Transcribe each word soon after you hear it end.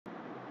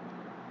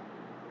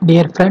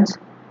Dear friends,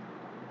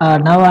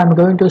 now I am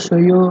going to show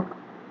you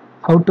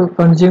how to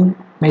consume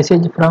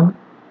message from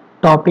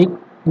topic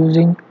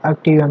using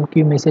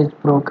ActiveMQ message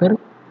broker.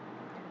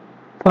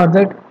 For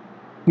that,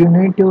 you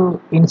need to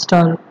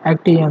install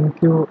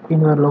ActiveMQ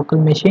in your local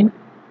machine.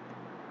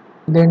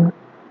 Then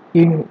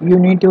you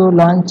need to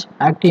launch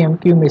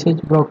ActiveMQ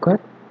message broker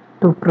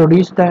to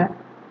produce the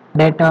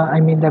data,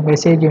 the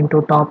message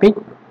into topic.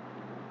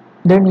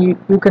 Then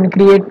you can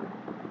create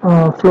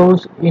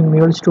flows in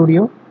Mule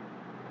Studio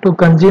to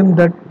consume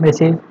that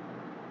message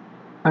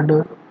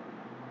and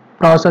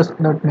process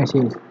that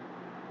message.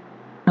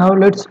 Now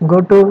let's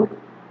go to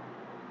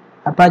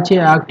Apache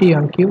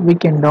ActiveMQ. We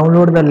can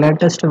download the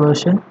latest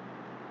version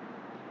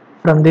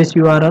from this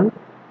URL.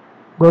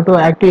 Go to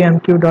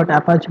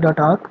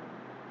activemq.apache.org.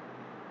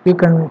 You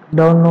can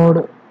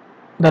download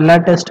the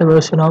latest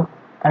version of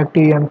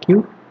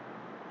ActiveMQ.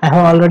 I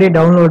have already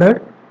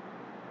downloaded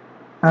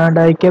and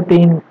I kept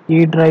in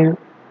E drive.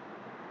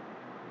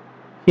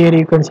 Here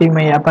you can see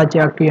my Apache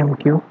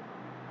ActiveMQ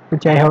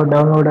which I have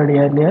downloaded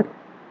earlier.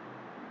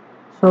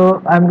 So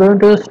I am going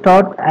to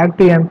start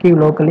ActiveMQ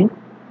locally.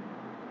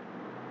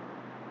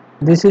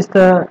 This is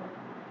the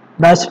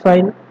bash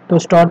file to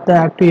start the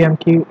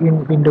ActiveMQ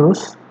in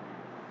Windows.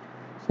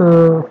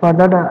 So for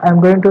that I am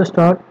going to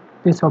start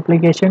this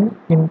application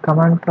in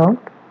command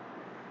prompt.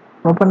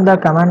 Open the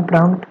command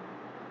prompt.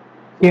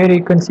 Here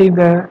you can see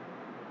now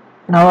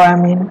I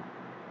am in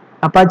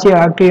Apache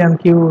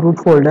ActiveMQ root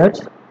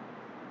folders.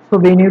 So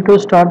we need to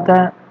start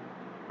the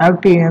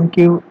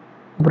ActiveMQ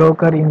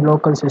broker in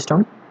local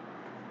system.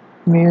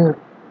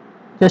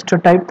 Just to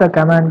type the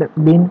command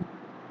bin,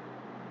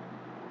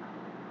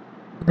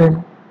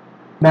 then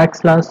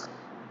backslash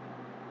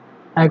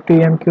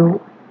ActiveMQ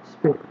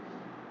space,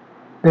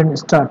 then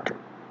start.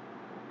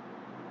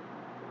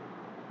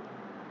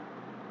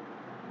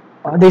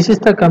 This is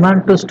the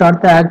command to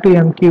start the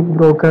ActiveMQ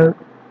broker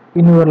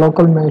in your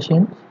local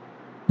machine.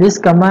 This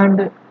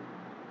command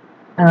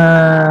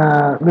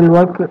will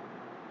work the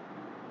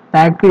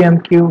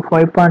ActiveMQ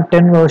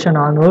 5.10 version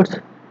onwards.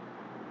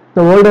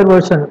 The older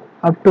version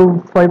up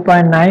to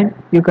 5.9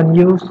 you can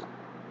use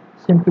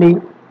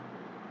simply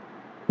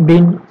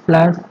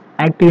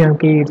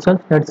bin/ActiveMQ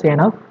itself, that's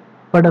enough.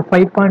 But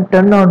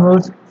 5.10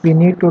 onwards we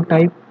need to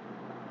type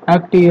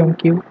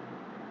ActiveMQ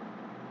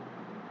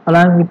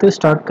along with the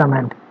start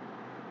command.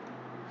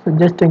 So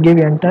just give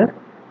enter.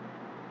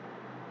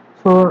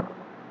 So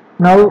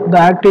now the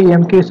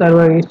ActiveMQ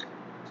server is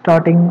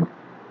starting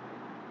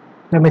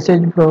the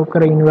message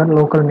broker in your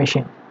local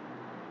machine.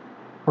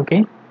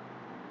 Okay.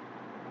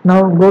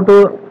 Now go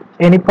to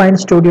Anypoint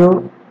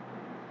Studio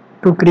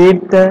to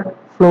create the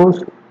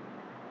flows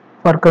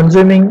for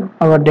consuming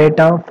our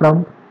data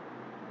from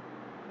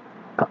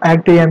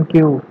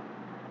ActiveMQ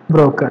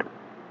broker.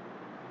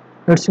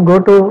 Let's go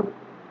to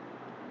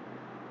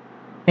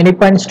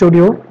Anypoint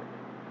Studio.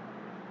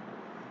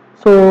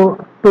 So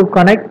to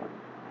connect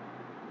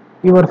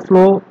your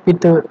flow with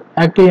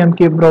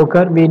ActiveMQ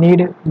broker we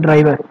need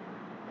driver.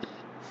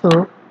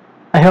 So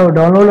I have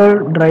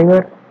downloaded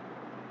driver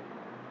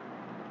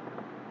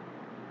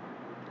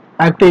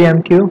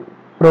ActiveMQ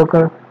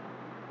broker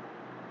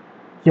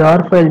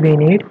jar file we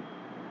need. You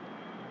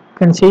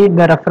can see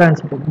the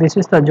reference. This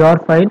is the jar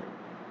file.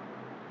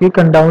 You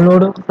can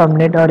download from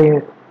net or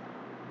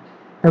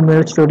the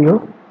Mule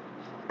Studio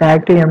the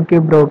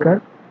ActiveMQ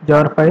broker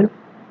jar file.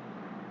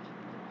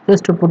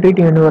 Just to put it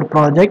in your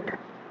project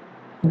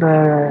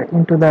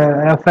into the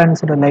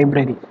reference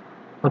library.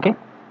 Okay.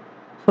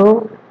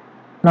 So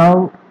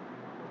now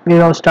we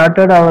have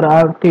started our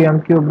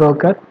ActiveMQ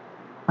broker,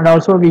 and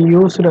also we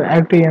used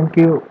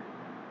ActiveMQ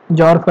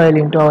jar file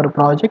into our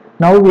project.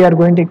 Now we are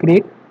going to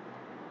create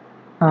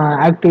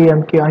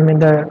ActiveMQ,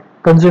 the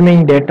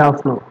consuming data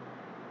flow.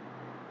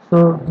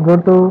 So go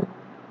to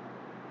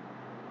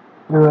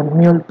your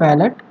Mule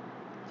palette,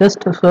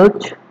 just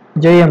search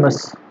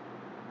JMS,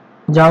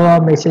 Java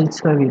Message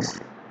Service.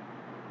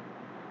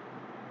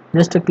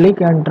 Just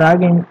click and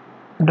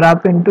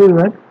drop into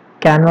your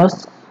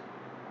canvas.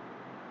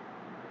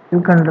 You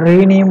can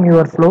rename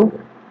your flow.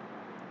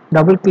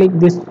 Double click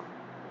this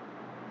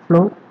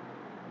flow.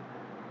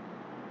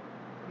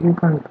 You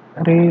can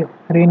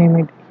rename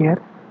it here.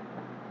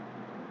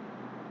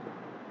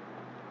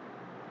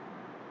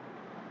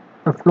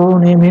 The flow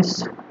name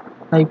is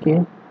like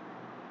a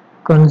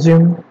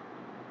consume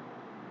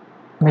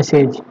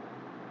message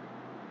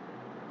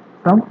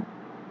from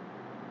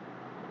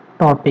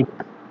topic.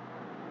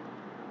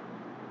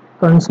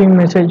 Consume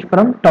message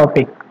from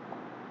topic.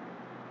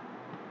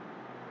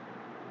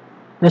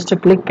 Just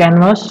click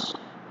canvas.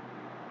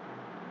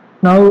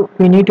 Now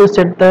we need to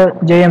set the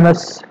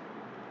JMS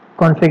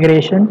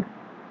configuration.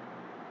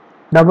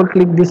 Double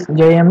click this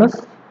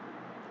JMS.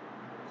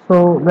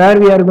 So where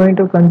we are going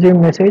to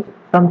consume message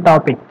from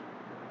topic.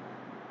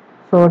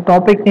 So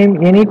topic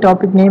name, any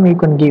topic name you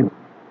can give.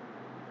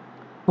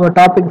 For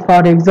topic,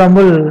 for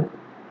example,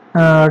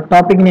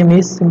 topic name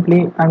is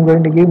simply I am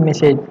going to give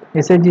message.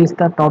 Message is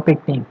the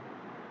topic name.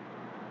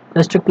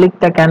 Just to click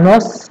the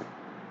canvas.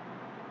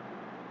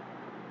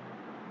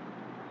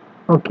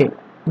 Okay,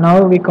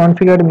 Now we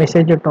configured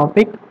message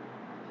topic.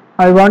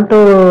 I want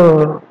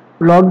to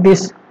log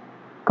this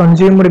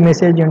consumed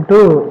message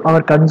into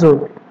our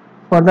console.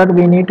 For that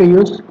we need to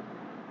use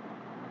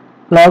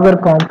logger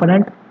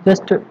component.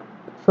 Just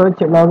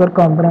search logger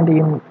component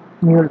in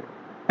Mule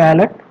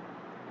palette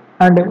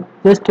and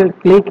just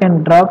click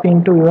and drop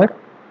into your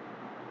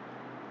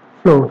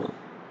flows.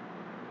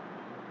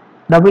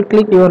 Double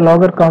click your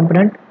logger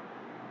component.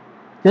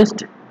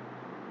 Just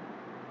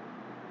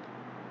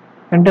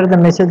enter the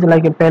message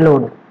like a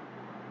payload.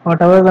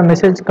 Whatever the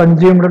message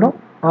consumed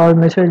or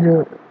message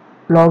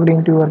logged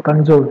into your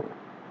console.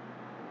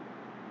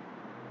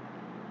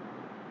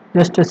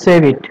 Just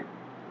save it.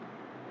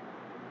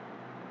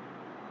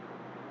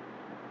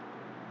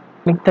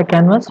 Click the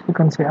canvas. You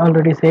can say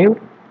already saved.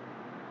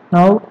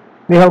 Now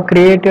we have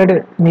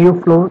created new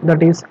flow,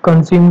 that is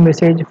consume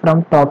message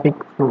from topic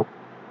flow.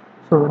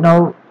 So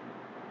now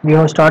we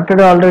have started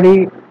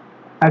already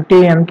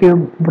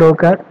ActiveMQ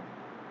broker,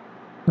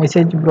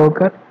 message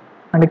broker,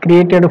 and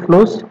created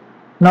flows.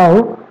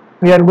 Now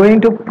we are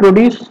going to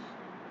produce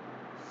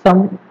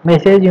some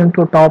message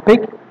into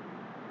topic.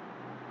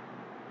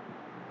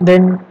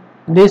 Then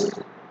this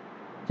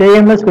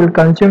JMS will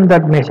consume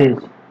that message.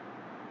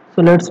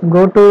 So let's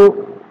go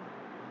to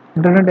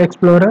Internet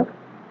Explorer.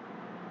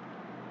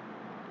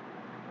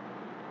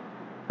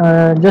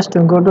 Just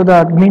go to the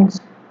admins.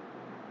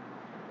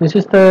 This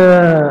is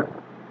the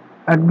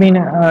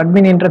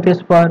admin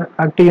interface for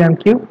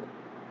ActiveMQ.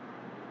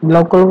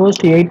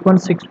 Localhost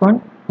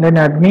 8161, then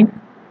admin.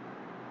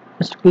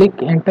 Just click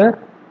enter.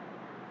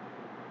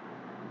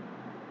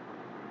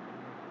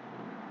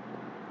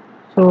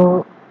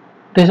 So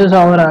this is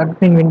our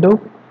admin window.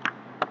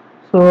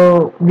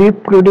 So we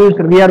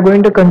are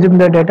going to consume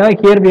the data.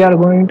 Here we are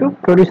going to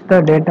produce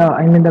the data,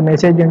 I mean the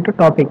message into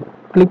topic.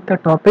 Click the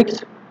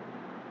topics.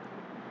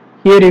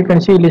 Here you can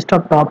see list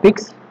of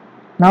topics.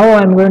 Now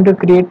I am going to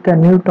create the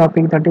new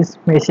topic, that is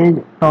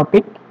message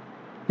topic.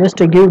 Just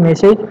give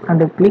message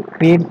and click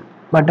create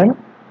button.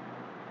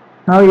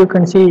 Now you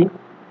can see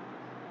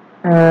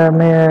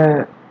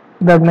the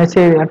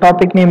message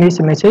topic name is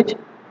message.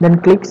 Then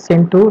click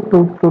send to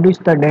produce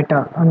the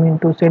data, I mean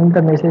to send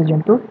the message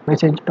into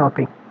message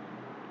topic.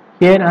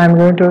 Here I am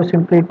going to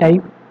simply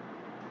type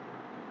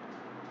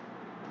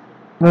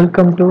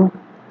welcome to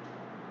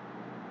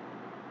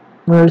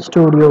Mule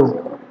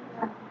Studio.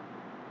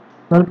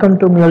 Welcome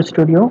to Mule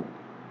Studio.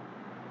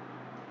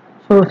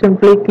 So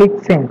simply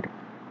click send.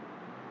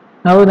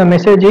 Now the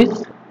message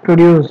is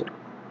produced.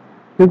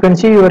 You can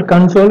see your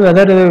console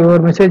whether your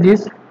message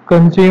is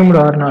consumed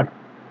or not.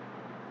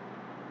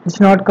 It's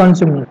not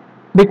consumed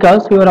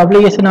because your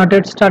application not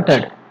yet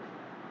started.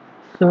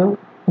 So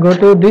go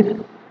to this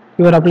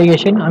your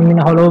application, I mean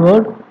hello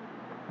world,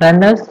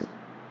 run as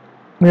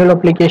Mule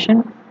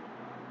application.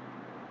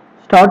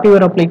 Start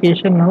your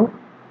application now.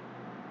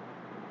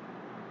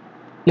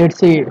 Let's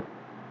see,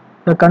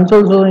 the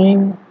console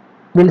showing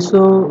will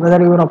show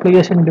whether your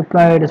application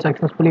deployed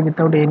successfully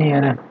without any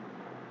error.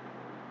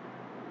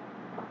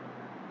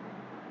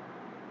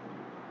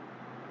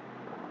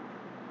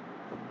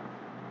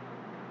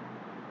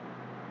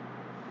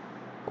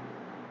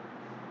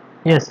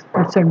 Yes,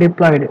 it's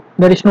deployed.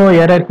 There is no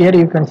error here.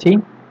 You can see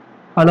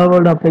hello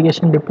world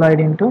application deployed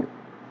into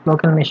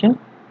local machine.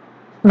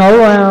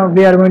 Now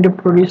we are going to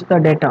produce the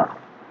data.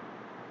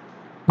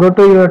 Go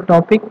to your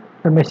topic,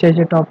 the message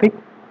topic,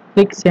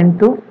 click send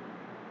to.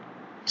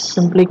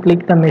 Simply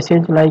click the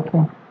message like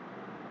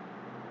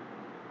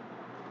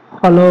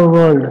hello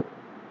world,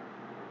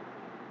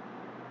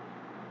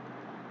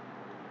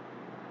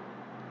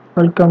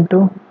 welcome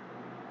to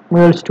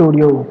Mule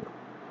Studio.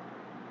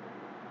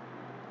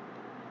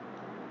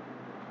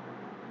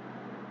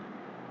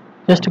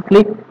 Just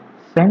click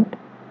send.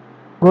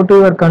 Go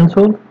to your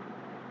console.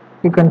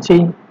 You can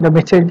see the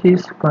message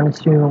is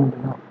consumed.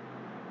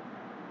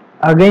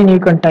 Again you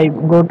can type,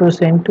 go to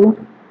send to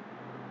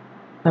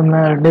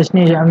the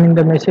destination, I mean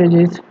the message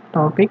is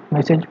topic,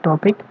 message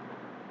topic.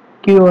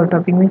 Keyword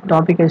topic means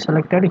topic is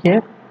selected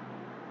here.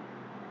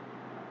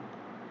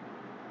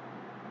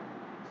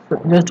 So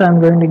just I am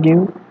going to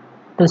give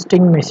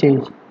testing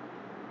message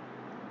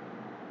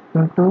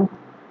into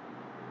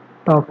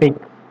topic.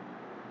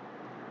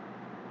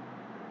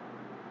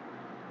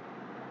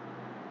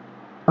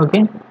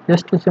 Okay,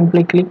 just to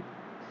simply click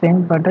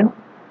send button.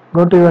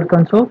 Go to your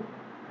console.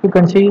 You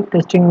can see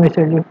testing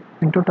message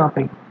into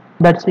topic.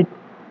 That's it.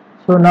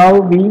 So now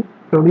we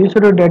produced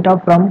data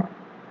from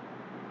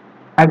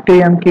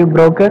ActiveMQ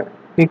broker.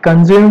 We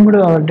consumed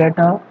our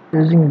data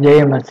using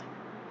JMS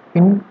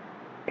in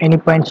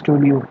Anypoint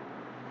Studio.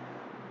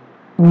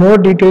 More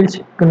details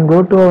you can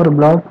go to our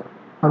blog.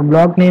 Our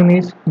blog name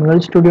is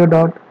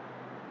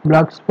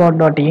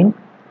mulestudio.blogspot.in.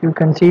 You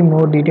can see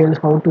more details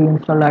how to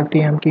install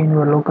ActiveMQ in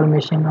your local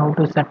machine, how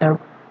to set up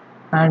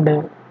and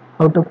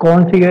how to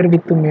configure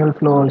with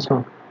MuleFlow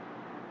also.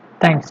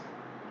 Thanks.